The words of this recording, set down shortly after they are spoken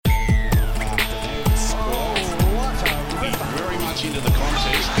much into the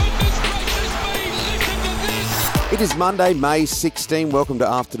contest. Goodness gracious me, listen to this! It is Monday, May 16. Welcome to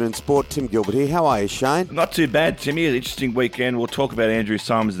Afternoon Sport. Tim Gilbert here. How are you, Shane? Not too bad, Timmy. An interesting weekend. We'll talk about Andrew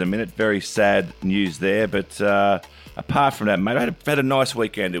Symonds in a minute. Very sad news there. But apart from that, mate, I had a nice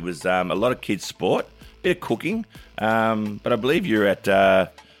weekend. It was a lot of kids' sport, a bit of cooking. But I believe you're at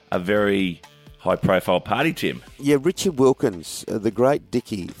a very high-profile party, Tim. Yeah, Richard Wilkins, the great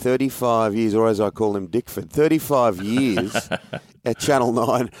Dickie, 35 years, or as I call him, Dickford, 35 years at Channel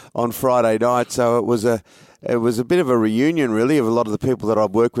 9 on Friday night. So it was a bit of a reunion, really, of a lot of the people that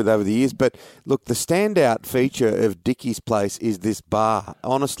I've worked with over the years. But look, the standout feature of Dickie's place is this bar.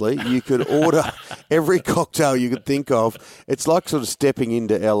 Honestly, you could order every cocktail you could think of. It's like sort of stepping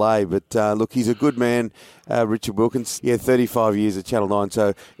into LA. But look, he's a good man, Richard Wilkins. Yeah, 35 years at Channel 9.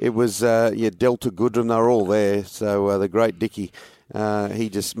 So it was, Delta Goodrem, they were all there. So the great Dickie. He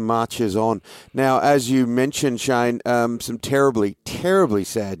just marches on. Now, as you mentioned, Shane, some terribly, terribly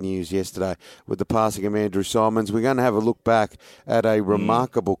sad news yesterday with the passing of Andrew Symonds. We're going to have a look back at a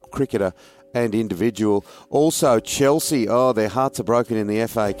remarkable cricketer and individual. Also, Chelsea, their hearts are broken in the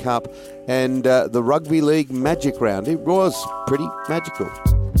FA Cup. And the Rugby League Magic Round. It was pretty magical.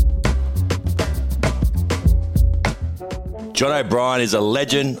 John O'Brien is a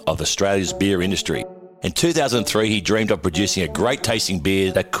legend of Australia's beer industry. In 2003, he dreamed of producing a great-tasting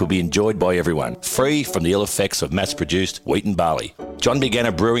beer that could be enjoyed by everyone, free from the ill effects of mass-produced wheat and barley. John began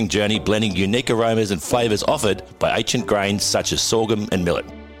a brewing journey blending unique aromas and flavours offered by ancient grains such as sorghum and millet.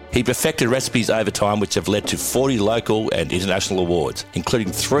 He perfected recipes over time which have led to 40 local and international awards,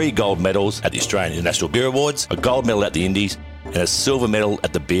 including 3 gold medals at the Australian International Beer Awards, a gold medal at the Indies, and a silver medal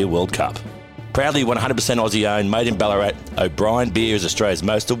at the Beer World Cup. Proudly 100% Aussie-owned, made in Ballarat, O'Brien Beer is Australia's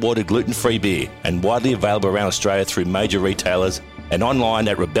most awarded gluten-free beer and widely available around Australia through major retailers and online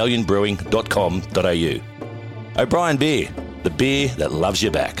at rebellionbrewing.com.au. O'Brien Beer, the beer that loves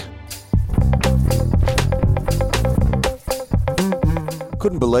you back.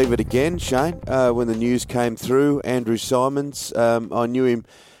 Couldn't believe it again, Shane, when the news came through. Andrew Symonds, I knew him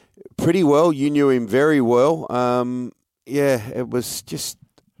pretty well. You knew him very well. It was just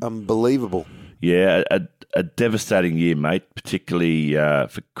unbelievable. Yeah, a devastating year, mate, particularly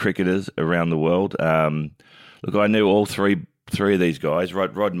for cricketers around the world. Look, I knew all three of these guys,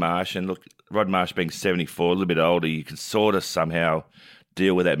 Rod Marsh, and look, Rod Marsh being 74, a little bit older, you can sort of somehow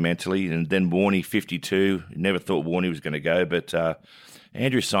deal with that mentally. And then Warney, 52, never thought Warney was going to go, but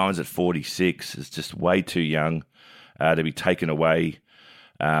Andrew Symonds at 46 is just way too young to be taken away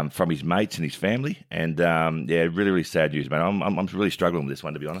from his mates and his family. And, really, really sad news, man. I'm really struggling with this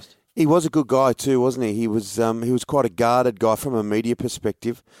one, to be honest. He was a good guy too, wasn't he? He was quite a guarded guy from a media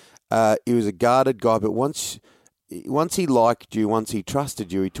perspective. He was a guarded guy, but once he liked you, once he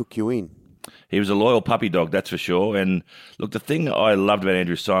trusted you, he took you in. He was a loyal puppy dog, that's for sure. And look, the thing I loved about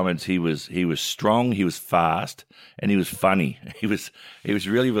Andrew Symonds, he was strong, he was fast, and he was funny. He was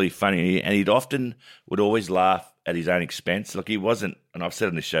really, really funny, and would always laugh at his own expense. Look, he wasn't, and I've said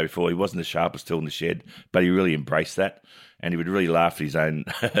on this show before, he wasn't the sharpest tool in the shed, but he really embraced that, and he would really laugh at his own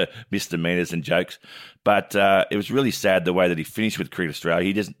misdemeanors and jokes. But it was really sad the way that he finished with Cricket Australia.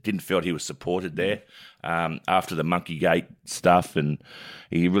 He didn't feel he was supported there after the Monkey Gate stuff, and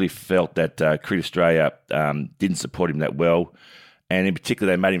he really felt that Cricket Australia didn't support him that well. And in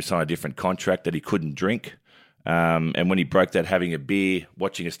particular, they made him sign a different contract that he couldn't drink. And when he broke that, having a beer,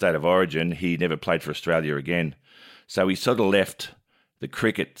 watching a State of Origin, he never played for Australia again. So he sort of left the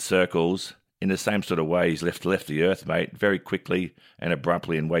cricket circles in the same sort of way. He's left the earth, mate, very quickly and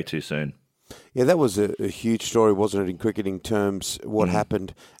abruptly and way too soon. Yeah, that was a huge story, wasn't it, in cricketing terms, what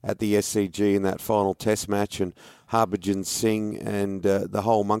happened at the SCG in that final test match, and Harbhajan Singh and the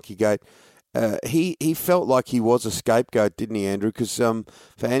whole Monkey Gate. He felt like he was a scapegoat, didn't he, Andrew? Because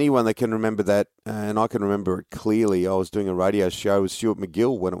for anyone that can remember that, and I can remember it clearly, I was doing a radio show with Stuart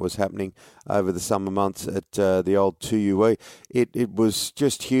McGill when it was happening over the summer months at the old 2UE. It was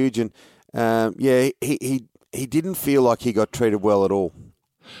just huge, and he didn't feel like he got treated well at all.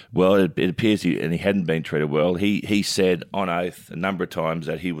 Well, it appears he hadn't been treated well. He said on oath a number of times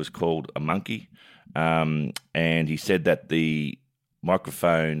that he was called a monkey, and he said that the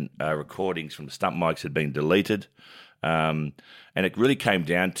microphone recordings from the stump mics had been deleted. And it really came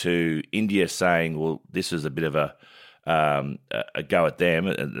down to India saying, well, this is a bit of a go at them,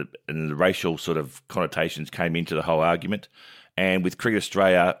 and the racial sort of connotations came into the whole argument. And with Cricket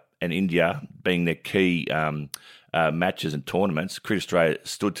Australia and India being their key matches and tournaments, Cricket Australia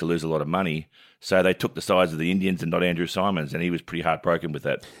stood to lose a lot of money. So they took the sides of the Indians and not Andrew Symonds, and he was pretty heartbroken with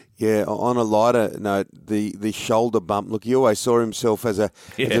that. Yeah, on a lighter note, the shoulder bump. Look, he always saw himself as a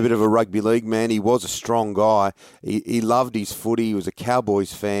bit of a rugby league man. He was a strong guy. He loved his footy. He was a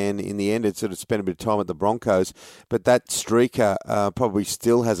Cowboys fan. In the end, he sort of spent a bit of time at the Broncos. But that streaker probably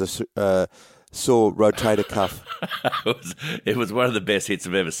still has a sore rotator cuff. It was one of the best hits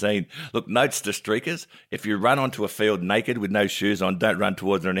I've ever seen. Look, notes to streakers: if you run onto a field naked with no shoes on, don't run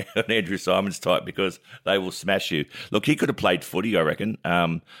towards an Andrew Symonds type because they will smash you. Look, he could have played footy, I reckon.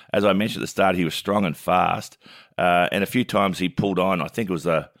 As I mentioned at the start, he was strong and fast, and a few times he pulled on. I think it was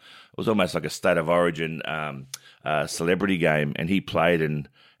almost like a State of Origin celebrity game, and he played and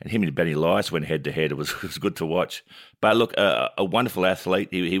him and Benny Elias went head to head. It was good to watch. But look, a wonderful athlete.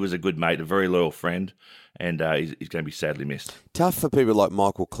 He was a good mate, a very loyal friend, and he's going to be sadly missed. Tough for people like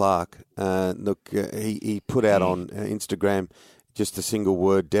Michael Clark. He put out on Instagram just a single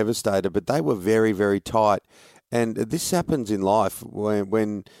word, devastated, but they were very, very tight. And this happens in life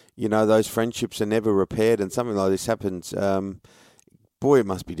when those friendships are never repaired and something like this happens. Boy, it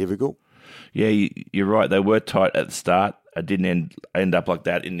must be difficult. Yeah, you're right. They were tight at the start. It didn't end up like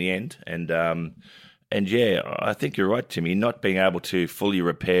that in the end. And yeah, I think you're right, Timmy, not being able to fully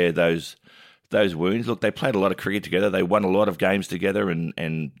repair those wounds. Look, they played a lot of cricket together. They won a lot of games together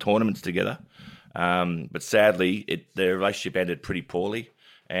and tournaments together. But sadly, their relationship ended pretty poorly,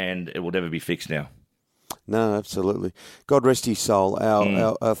 and it will never be fixed now. No, absolutely. God rest his soul.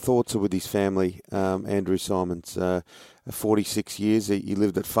 Our thoughts are with his family, Andrew Symonds. 46 years, he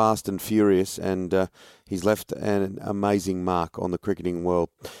lived it fast and furious, and he's left an amazing mark on the cricketing world.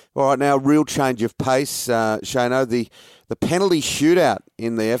 All right, now, real change of pace. Shano, the penalty shootout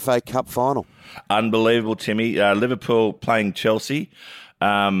in the FA Cup final. Unbelievable, Timmy. Liverpool playing Chelsea.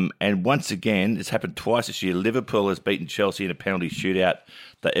 And once again, it's happened twice this year. Liverpool has beaten Chelsea in a penalty shootout.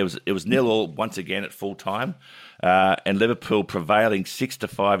 It was 0-0 once again at full time, and Liverpool prevailing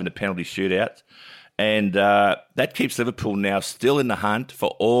 6-5 in the penalty shootout. And that keeps Liverpool now still in the hunt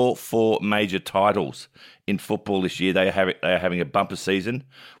for all 4 major titles in football this year. They are having a bumper season.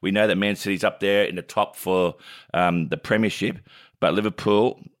 We know that Man City's up there in the top for the Premiership, but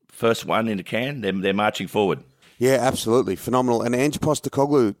Liverpool, first one in the can, they're marching forward. Yeah, absolutely. Phenomenal. And Ange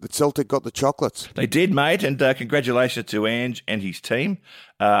Postecoglou, the Celtic got the chocolates. They did, mate, and congratulations to Ange and his team.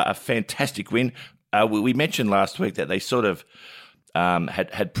 A fantastic win. We mentioned last week that they sort of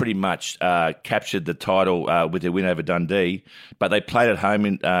had pretty much captured the title with their win over Dundee, but they played at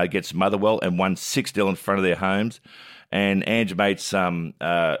home against Motherwell and won 6-0 in front of their homes. And Ange made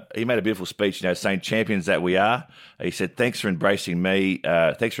he made a beautiful speech, saying champions that we are. He said, thanks for embracing me,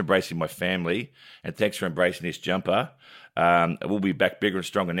 thanks for embracing my family, and thanks for embracing this jumper. We'll be back bigger and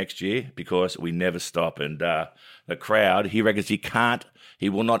stronger next year because we never stop. And the crowd, he reckons he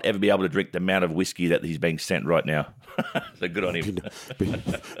will not ever be able to drink the amount of whiskey that he's being sent right now. So good on him.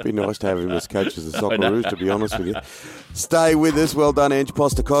 Be nice to have him as coach of the Socceroos, to be honest with you. Stay with us. Well done, Ange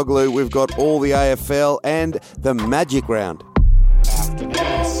Postecoglou. We've got all the AFL and the Magic Round.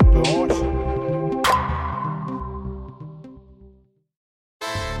 Afternoon Sport.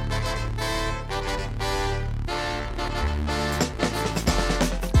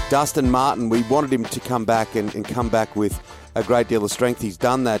 Dustin Martin, we wanted him to come back and come back with a great deal of strength. He's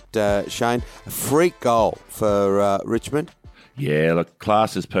done that, Shane. A freak goal for Richmond. Yeah, look,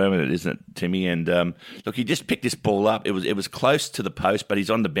 class is permanent, isn't it, Timmy? And look, he just picked this ball up. It was close to the post, but he's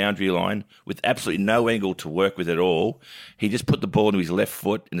on the boundary line with absolutely no angle to work with at all. He just put the ball into his left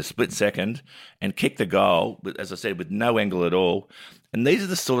foot in a split second and kicked the goal, as I said, with no angle at all. And these are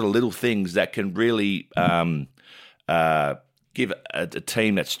the sort of little things that can really give a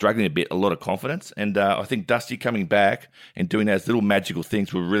team that's struggling a bit a lot of confidence. And I think Dusty coming back and doing those little magical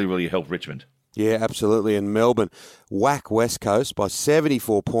things will really, really help Richmond. Yeah, absolutely. And Melbourne whack West Coast by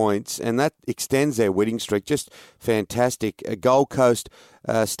 74 points, and that extends their winning streak. Just fantastic. Gold Coast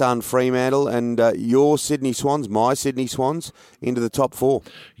stunned Fremantle, and your Sydney Swans, my Sydney Swans, into the top 4.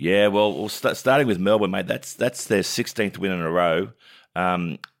 Yeah, well, starting with Melbourne, mate, that's their 16th win in a row.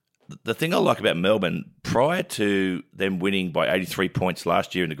 The thing I like about Melbourne, prior to them winning by 83 points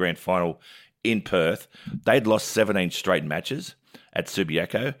last year in the grand final in Perth, they'd lost 17 straight matches at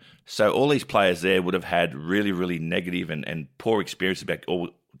Subiaco. So all these players there would have had really, really negative and poor experiences about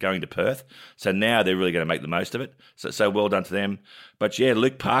going to Perth. So now they're really going to make the most of it. So well done to them. But yeah,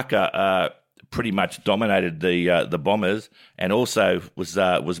 Luke Parker pretty much dominated the Bombers and also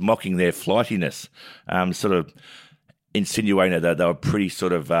was mocking their flightiness, sort of insinuating that they were pretty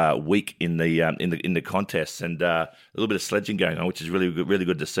sort of weak in the contests, and a little bit of sledging going on, which is really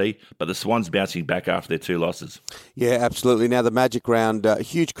good to see. But the Swans bouncing back after their 2 losses. Yeah, absolutely. Now the Magic Round,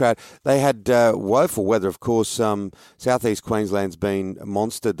 huge crowd. They had woeful weather, of course. Southeast Queensland's been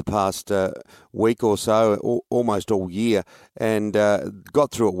monstered the past week or so, almost all year, and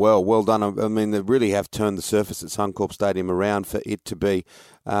got through it well. Well done. I mean, they really have turned the surface at Suncorp Stadium around for it to be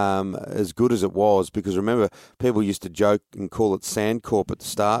as good as it was, because remember, people used to joke and call it Sandcorp at the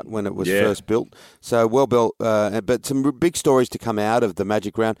start when it was first built. So well built, but some big stories to come out of the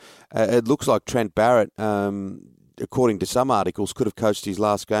Magic Round. It looks like Trent Barrett, according to some articles, could have coached his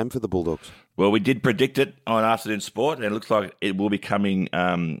last game for the Bulldogs. Well, we did predict it on Afternoon Sport, and it looks like it will be coming.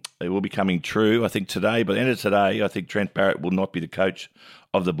 It will be coming true, I think, today. By the end of today, I think Trent Barrett will not be the coach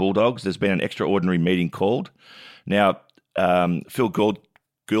of the Bulldogs. There's been an extraordinary meeting called. Now, Phil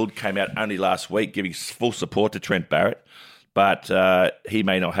Gould came out only last week giving full support to Trent Barrett, but he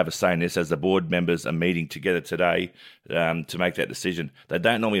may not have a say in this, as the board members are meeting together today to make that decision. They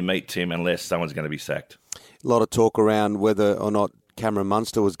don't normally meet, Tim, unless someone's going to be sacked. A lot of talk around whether or not Cameron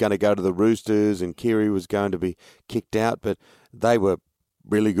Munster was going to go to the Roosters and Keary was going to be kicked out, but they were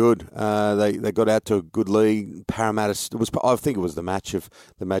really good. They got out to a good league. Parramatta, I think it was the match of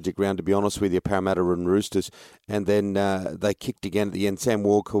the Magic Round, to be honest with you, Parramatta and Roosters. And then they kicked again at the end. Sam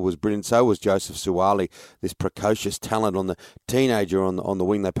Walker was brilliant. So was Joseph Suwali, this precocious talent on the teenager on the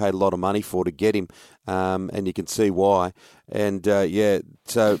wing. They paid a lot of money for to get him, and you can see why. And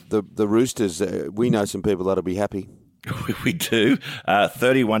so the Roosters, we know some people that'll be happy. We do.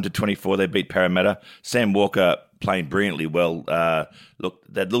 31-24, they beat Parramatta. Sam Walker playing brilliantly well. Look,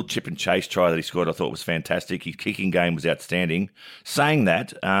 that little chip and chase try that he scored, I thought was fantastic. His kicking game was outstanding. Saying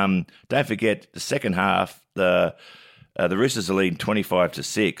that, don't forget the second half, the Roosters are leading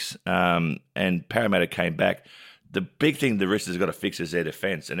 25-6, and Parramatta came back. The big thing the Roosters have got to fix is their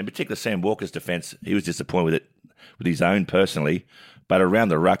defence, and in particular Sam Walker's defence. He was disappointed with his own personally. But around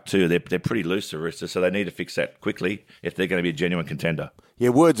the ruck too, they're pretty loose, the Roosters, so they need to fix that quickly if they're going to be a genuine contender. Yeah,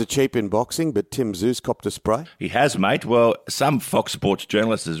 words are cheap in boxing, but Tim Zeus copped a spray. He has, mate. Well, some Fox Sports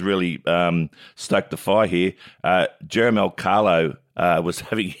journalist has really stoked the fire here. Jermel Carlo was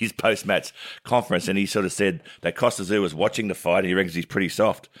having his post-match conference, and he sort of said that Costa Zeus was watching the fight, and he reckons he's pretty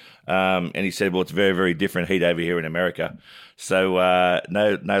soft. And he said, well, it's very, very different heat over here in America. So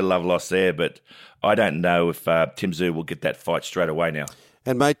no love lost there, but I don't know if Tim Tszyu will get that fight straight away now.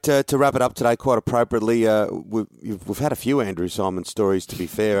 And, mate, to wrap it up today quite appropriately, we've had a few Andrew Simon stories, to be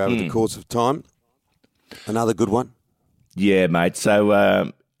fair, over the course of time. Another good one? Yeah, mate.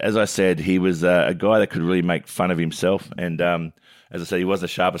 So, as I said, he was a guy that could really make fun of himself. And, as I said, he was the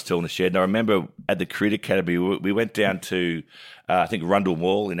sharpest tool in the shed. And I remember at the Cricket Academy, we went down to, I think, Rundle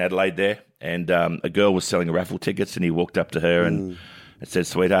Mall in Adelaide there. And a girl was selling raffle tickets, and he walked up to her and said,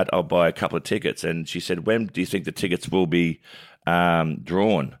 sweetheart, I'll buy a couple of tickets. And she said, when do you think the tickets will be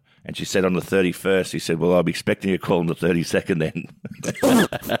drawn? And she said, on the 31st. He said, well, I'll be expecting you to call on the 32nd then.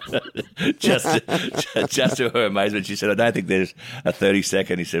 just to her amazement, she said, I don't think there's a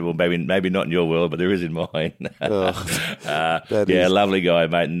 32nd. He said, well, maybe not in your world, but there is in mine. Lovely guy,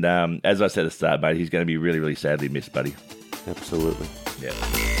 mate. And as I said at the start, mate, he's going to be really, really sadly missed, buddy. Absolutely. Yeah.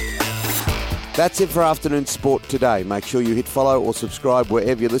 That's it for Afternoon Sport today. Make sure you hit follow or subscribe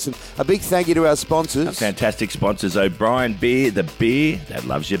wherever you listen. A big thank you to our sponsors. Our fantastic sponsors, O'Brien Beer, the beer that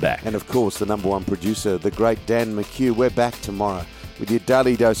loves you back. And, of course, the number one producer, the great Dan McHugh. We're back tomorrow with your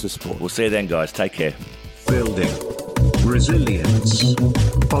daily dose of sport. We'll see you then, guys. Take care. Building Resilience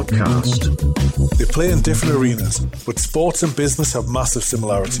Podcast. They play in different arenas, but sports and business have massive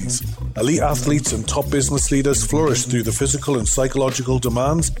similarities. Elite athletes and top business leaders flourish through the physical and psychological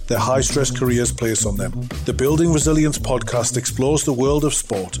demands their high-stress careers place on them. The Building Resilience podcast explores the world of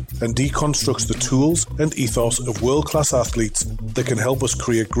sport and deconstructs the tools and ethos of world-class athletes that can help us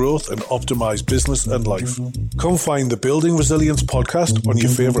create growth and optimize business and life. Come find the Building Resilience podcast on your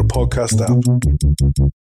favourite podcast app.